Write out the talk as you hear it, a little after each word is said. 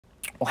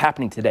Well,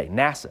 happening today,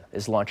 NASA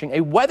is launching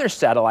a weather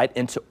satellite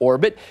into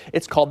orbit.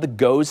 It's called the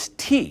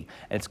GOES-T,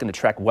 and it's going to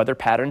track weather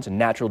patterns and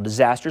natural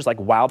disasters like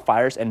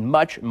wildfires and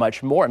much,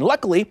 much more. And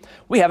luckily,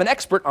 we have an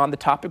expert on the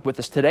topic with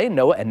us today.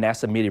 NOAA and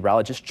NASA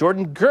meteorologist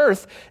Jordan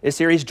Gerth is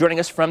here. He's joining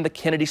us from the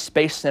Kennedy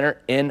Space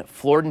Center in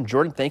Florida.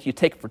 Jordan, thank you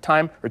for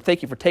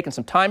taking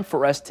some time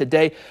for us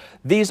today.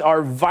 These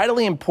are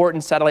vitally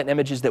important satellite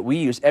images that we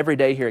use every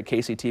day here at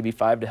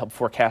KCTV5 to help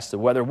forecast the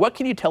weather. What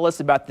can you tell us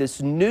about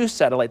this new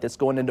satellite that's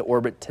going into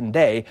orbit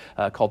today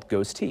called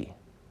GOES-T?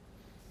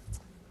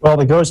 Well,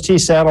 the GOES-T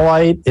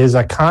satellite is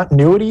a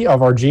continuity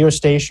of our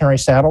geostationary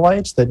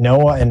satellites that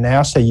NOAA and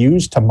NASA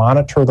use to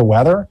monitor the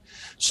weather.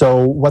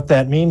 So what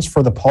that means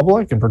for the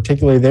public, and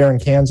particularly there in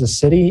Kansas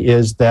City,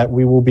 is that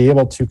we will be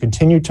able to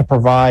continue to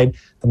provide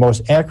the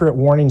most accurate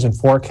warnings and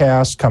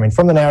forecasts coming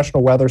from the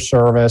National Weather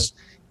Service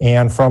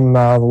and from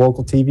the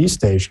local TV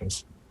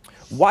stations.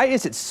 Why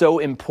is it so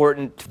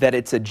important that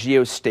it's a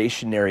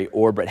geostationary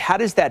orbit? How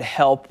does that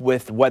help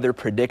with weather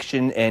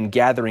prediction and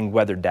gathering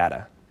weather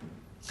data?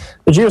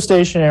 The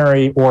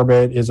geostationary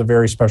orbit is a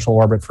very special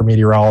orbit for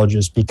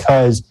meteorologists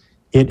because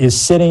it is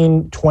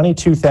sitting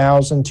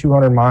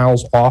 22,200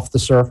 miles off the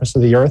surface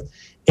of the Earth,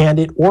 and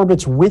it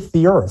orbits with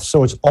the Earth,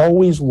 so it's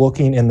always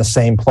looking in the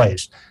same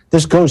place.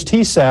 This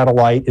GOES-T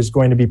satellite is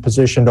going to be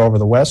positioned over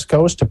the West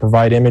Coast to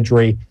provide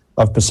imagery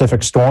of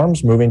Pacific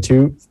storms moving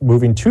to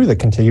the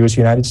contiguous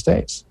United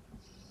States.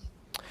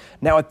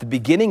 Now, at the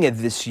beginning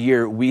of this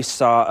year, we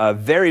saw a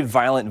very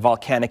violent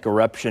volcanic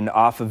eruption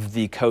off of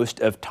the coast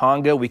of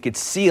Tonga. We could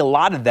see a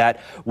lot of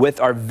that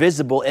with our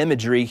visible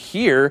imagery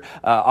here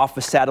off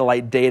of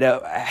satellite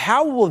data.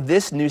 How will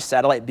this new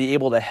satellite be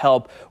able to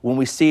help when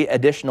we see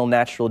additional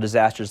natural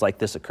disasters like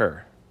this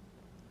occur?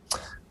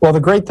 Well, the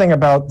great thing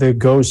about the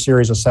GOES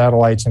series of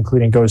satellites,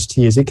 including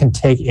GOES-T, is it can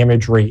take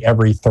imagery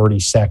every 30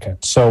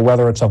 seconds. So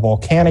whether it's a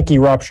volcanic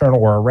eruption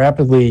or a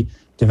rapidly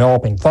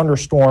developing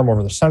thunderstorm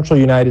over the central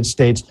United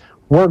States,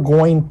 we're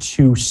going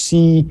to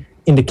see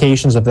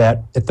indications of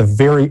that at the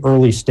very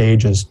early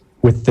stages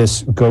with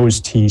this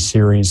GOES-T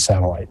series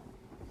satellite.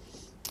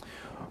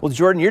 Well,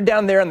 Jordan, you're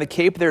down there on the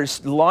Cape.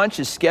 There's launch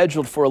is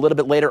scheduled for a little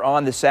bit later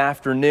on this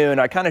afternoon.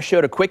 I kind of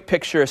showed a quick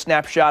picture, a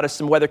snapshot of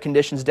some weather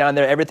conditions down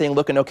there. Everything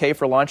looking okay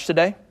for launch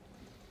today?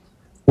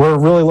 We're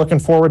really looking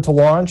forward to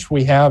launch.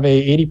 We have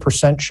a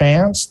 80%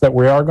 chance that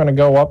we are going to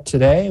go up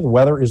today. The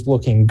weather is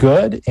looking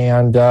good,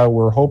 and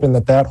we're hoping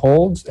that that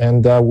holds,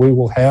 and we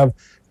will have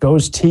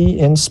GOES-T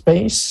in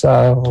space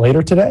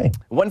later today.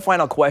 One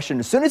final question.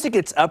 As soon as it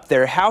gets up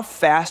there, how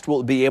fast will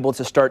it be able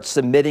to start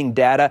submitting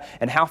data,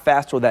 and how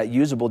fast will that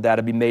usable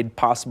data be made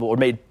possible or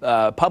made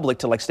public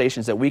to like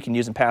stations that we can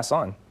use and pass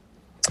on?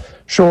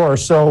 Sure.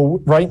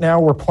 So right now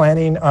we're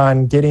planning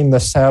on getting the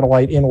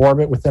satellite in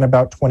orbit within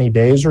about 20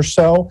 days or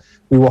so.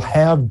 We will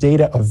have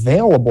data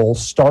available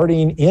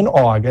starting in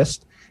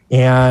August,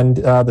 and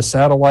the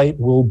satellite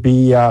will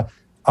be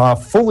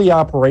fully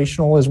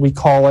operational, as we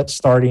call it,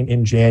 starting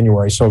in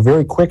January. So a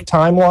very quick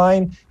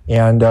timeline,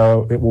 and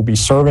it will be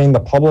serving the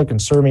public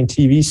and serving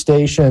TV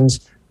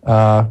stations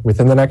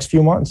within the next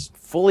few months.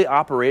 Fully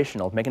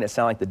operational, making it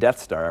sound like the Death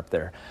Star up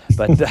there.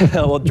 But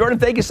well, Jordan,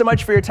 thank you so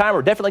much for your time.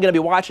 We're definitely going to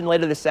be watching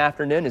later this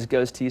afternoon as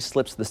GOES-T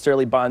slips the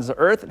surly bonds of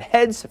Earth and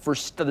heads for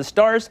the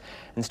stars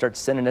and starts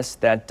sending us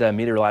that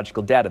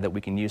meteorological data that we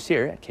can use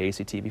here at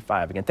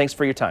KCTV5. Again, thanks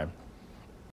for your time.